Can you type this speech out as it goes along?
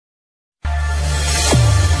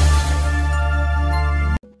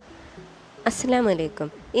അസ്സലാമലൈക്കും.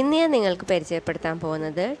 ഇന്ന് ഞാൻ നിങ്ങൾക്ക് പരിചയപ്പെടുത്താൻ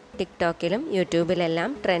പോകുന്നത് ടിക്ടോക്കിലും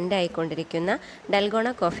യൂട്യൂബിലെല്ലാം ട്രെൻഡ് ആയിക്കൊണ്ടിരിക്കുന്ന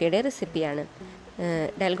ഡൽഗോണ കോഫിയുടെ റെസിപ്പിയാണ്.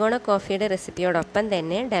 ഡൽഗോണ കോഫിയുടെ റെസിപ്പിയോടൊപ്പം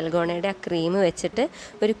തന്നെ ഡൽഗോണയുടെ ആ ക്രീം വെച്ചിട്ട്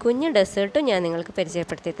ഒരു കുഞ്ഞു ഡെസേർട്ടും ഞാൻ നിങ്ങൾക്ക്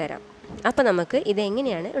പരിചയപ്പെടുത്തി തരാം. അപ്പോൾ നമുക്ക്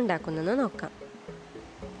ഇതെങ്ങനെയാണ് ഉണ്ടാക്കുന്നതെന്ന് നോക്കാം.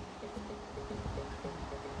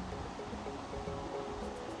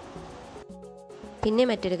 പിന്നെ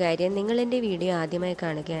മറ്റൊരു കാര്യം, നിങ്ങളെൻ്റെ വീഡിയോ ആദ്യമായി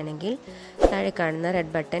കാണുകയാണെങ്കിൽ താഴെ കാണുന്ന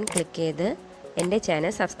റെഡ് ബട്ടൺ ക്ലിക്ക് ചെയ്ത് എൻ്റെ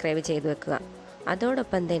ചാനൽ സബ്സ്ക്രൈബ് ചെയ്ത് വെക്കുക.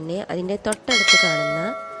 അതോടൊപ്പം തന്നെ അതിൻ്റെ തൊട്ടടുത്ത് കാണുന്ന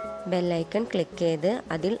ബെല്ലൈക്കൺ ക്ലിക്ക് ചെയ്ത്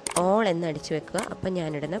അതിൽ ഓൾ എന്ന് അടിച്ചു വെക്കുക. അപ്പോൾ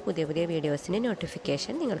ഞാനിടുന്ന പുതിയ പുതിയ വീഡിയോസിന്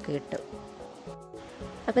നോട്ടിഫിക്കേഷൻ നിങ്ങൾക്ക് കിട്ടും.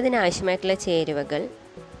 അപ്പോൾ ഇതിനാവശ്യമായിട്ടുള്ള ചേരുവകൾ,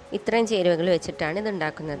 ഇത്രയും ചേരുവകൾ വെച്ചിട്ടാണ് ഇത്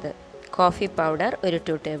ഉണ്ടാക്കുന്നത്. കോഫി പൗഡർ ഒരു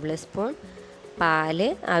 2 ടേബിൾ സ്പൂൺ, പാല്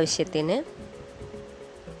ആവശ്യത്തിന്,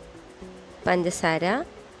 പഞ്ചസാര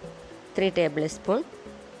 3 ടേബിൾ സ്പൂൺ,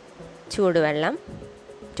 ചൂടുവെള്ളം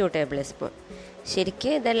 2 ടേബിൾ സ്പൂൺ.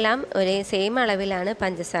 ശരിക്കും ഇതെല്ലാം ഒരേ സെയിം അളവിലാണ്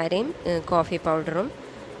പഞ്ചസാരയും കോഫി പൗഡറും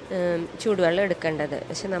ചൂടുവെള്ളം എടുക്കേണ്ടത്.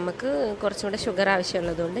 പക്ഷെ നമുക്ക് കുറച്ചും കൂടെ ഷുഗർ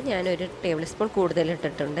ആവശ്യമുള്ളതുകൊണ്ട് ഞാനൊരു ടേബിൾ സ്പൂൺ കൂടുതൽ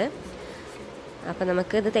ഇട്ടിട്ടുണ്ട്. അപ്പോൾ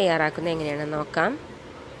നമുക്കിത് തയ്യാറാക്കുന്നത് എങ്ങനെയാണെന്ന് നോക്കാം.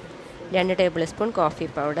 2 table spoon coffee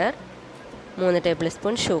powder, 3 table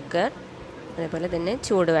spoon sugar, അതേപോലെ തന്നെ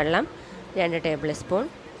ചൂടുവെള്ളം 2 ടേബിൾ സ്പൂൺ,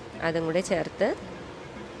 അതും കൂടി ചേർത്ത്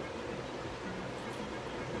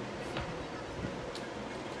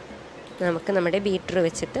നമുക്ക് നമ്മുടെ ബീറ്റർ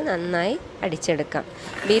വെച്ചിട്ട് നന്നായി അടിച്ചെടുക്കാം.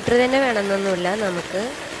 ബീറ്റർ തന്നെ വേണമെന്നൊന്നുമില്ല, നമുക്ക്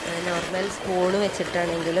നോർമൽ സ്പൂണ്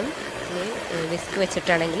വെച്ചിട്ടാണെങ്കിലും വിസ്ക്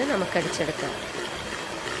വെച്ചിട്ടാണെങ്കിലും നമുക്ക് അടിച്ചെടുക്കാം.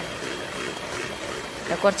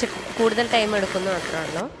 കുറച്ച് കൂടുതൽ ടൈം എടുക്കുന്നു മാത്രമേ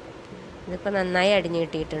ഉള്ളൂ. ഇതിപ്പോൾ നന്നായി അടിഞ്ഞു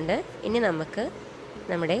കിട്ടിയിട്ടുണ്ട്. ഇനി നമുക്ക്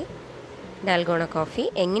നമ്മുടെ ഡാൽഗോണ കോഫി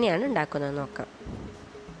എങ്ങനെയാണ് ഉണ്ടാക്കുന്നത് നോക്കാം.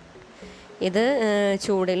 ഇത്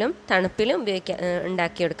ചൂടിലും തണുപ്പിലും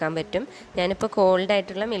ഉണ്ടാക്കിയെടുക്കാൻ പറ്റും. ഞാനിപ്പോൾ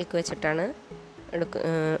കോൾഡായിട്ടുള്ള മിൽക്ക് വെച്ചിട്ടാണ്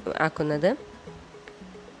ആക്കുന്നത്.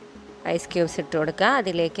 ഐസ് ക്യൂബ്സ് ഇട്ട് കൊടുക്കുക.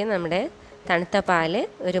 അതിലേക്ക് നമ്മുടെ തണുത്ത പാല്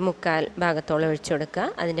ഒരു 1/4 ഭാഗത്തോളം ഒഴിച്ചു കൊടുക്കുക.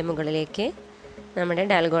 അതിൻ്റെ മുകളിലേക്ക് നമ്മുടെ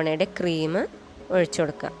ഡാൽഗോണയുടെ ക്രീം ഒഴിച്ചു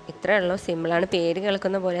കൊടുക്കുക. ഇത്രയേ ഉള്ളൂ, സിമ്പിളാണ്. പേര്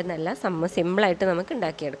കേൾക്കുന്ന പോലെ നല്ല സിമ്പിളായിട്ട് നമുക്ക്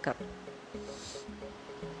ഉണ്ടാക്കിയെടുക്കാം.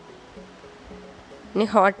 ഇനി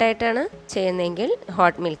ഹോട്ടായിട്ടാണ് ചെയ്യുന്നതെങ്കിൽ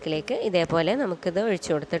ഹോട്ട് മിൽക്കിലേക്ക് ഇതേപോലെ നമുക്കിത് ഒഴിച്ചു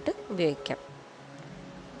കൊടുത്തിട്ട് ഉപയോഗിക്കാം.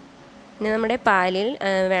 ഇനി നമ്മുടെ പാലിൽ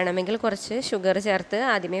വേണമെങ്കിൽ കുറച്ച് ഷുഗർ ചേർത്ത്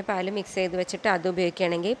ആദ്യമേ പാല് മിക്സ് ചെയ്ത് വെച്ചിട്ട് അത്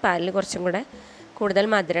ഉപയോഗിക്കുകയാണെങ്കിൽ പാലിൽ കുറച്ചും കൂടെ കൂടുതൽ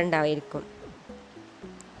മധുരം ഉണ്ടായിരിക്കും.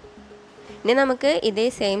 ഇനി നമുക്ക് ഇതേ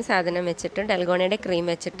സെയിം സാധനം വെച്ചിട്ട് ഡൽഗോണയുടെ ക്രീം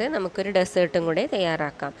വെച്ചിട്ട് നമുക്കൊരു ഡെസേർട്ടും കൂടെ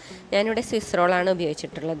തയ്യാറാക്കാം. ഞാനിവിടെ സ്വിസ് റോളാണ്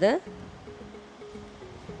ഉപയോഗിച്ചിട്ടുള്ളത്.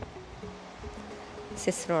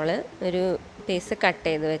 സ്വിസ് റോള് ഒരു പീസ് കട്ട്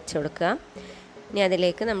ചെയ്ത് വെച്ച് കൊടുക്കുക. ഇനി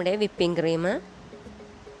അതിലേക്ക് നമ്മുടെ വിപ്പിംഗ് ക്രീം,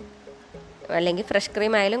 അല്ലെങ്കിൽ ഫ്രഷ്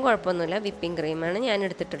ക്രീം ആയാലും കുഴപ്പമൊന്നുമില്ല, വിപ്പിംഗ് ക്രീമാണ് ഞാൻ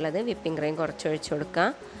എടുത്തിട്ടുള്ളത്. വിപ്പിംഗ് ക്രീം കുറച്ച് ഒഴിച്ച് കൊടുക്കുക.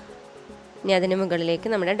 ഇനി അതിന് മുകളിലേക്ക്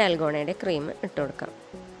നമ്മുടെ ഡൽഗോണയുടെ ക്രീം ഇട്ട് കൊടുക്കാം.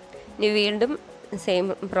 ഇനി വീണ്ടും സെയിം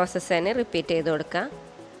പ്രോസസ്സ് തന്നെ റിപ്പീറ്റ് ചെയ്ത് കൊടുക്കുക.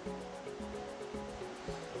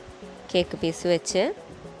 കേക്ക് പീസ് വെച്ച്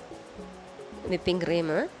വിപ്പിംഗ് ക്രീം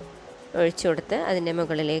ഒഴിച്ചു കൊടുത്ത് അതിൻ്റെ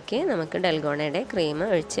മുകളിലേക്ക് നമുക്ക് ഡൽഗോണയുടെ ക്രീം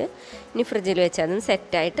ഒഴിച്ച് ഇനി ഫ്രിഡ്ജിൽ വെച്ച് അതും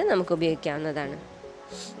സെറ്റായിട്ട് നമുക്ക് ഉപയോഗിക്കാവുന്നതാണ്.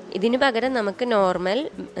 ഇതിന് പകരം നമുക്ക് നോർമൽ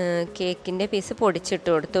കേക്കിൻ്റെ പീസ് പൊടിച്ചിട്ട്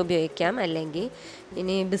കൊടുത്ത് ഉപയോഗിക്കാം. അല്ലെങ്കിൽ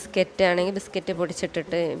ഇനി ബിസ്ക്കറ്റ് ആണെങ്കിൽ ബിസ്ക്കറ്റ്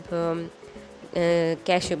പൊടിച്ചിട്ടിട്ട്, ഇപ്പോൾ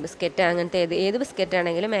കാഷ്യൂ ബിസ്ക്കറ്റ് അങ്ങനത്തെ ഏത് ബിസ്ക്കറ്റ്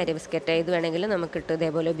ആണെങ്കിലും, മാരി ബിസ്ക്കറ്റ് ഏത് വേണമെങ്കിലും നമുക്കിട്ട്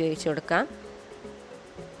ഇതേപോലെ ഉപയോഗിച്ച് കൊടുക്കാം.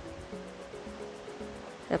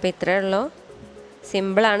 അപ്പോൾ ഇത്രയേ ഉള്ളൂ,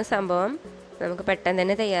 സിമ്പിളാണ് സംഭവം. നമുക്ക് പെട്ടെന്ന്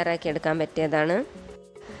തന്നെ തയ്യാറാക്കിയെടുക്കാൻ പറ്റിയതാണ്.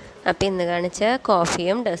 അപ്പോൾ ഇന്ന് കാണിച്ച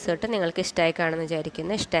കോഫിയും ഡെസേർട്ടും നിങ്ങൾക്ക് ഇഷ്ടമായി കാണുമെന്ന്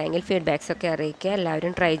വിചാരിക്കുന്നു. ഇഷ്ടമായെങ്കിൽ ഫീഡ്ബാക്സൊക്കെ അറിയിക്കുക.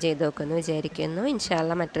 എല്ലാവരും ട്രൈ ചെയ്ത് നോക്കുമെന്ന് വിചാരിക്കുന്നു. ഇൻഷാ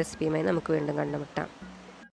അല്ലാഹ് മറ്റു റെസിപ്പിയുമായി നമുക്ക് വീണ്ടും കണ്ടുമുട്ടാം.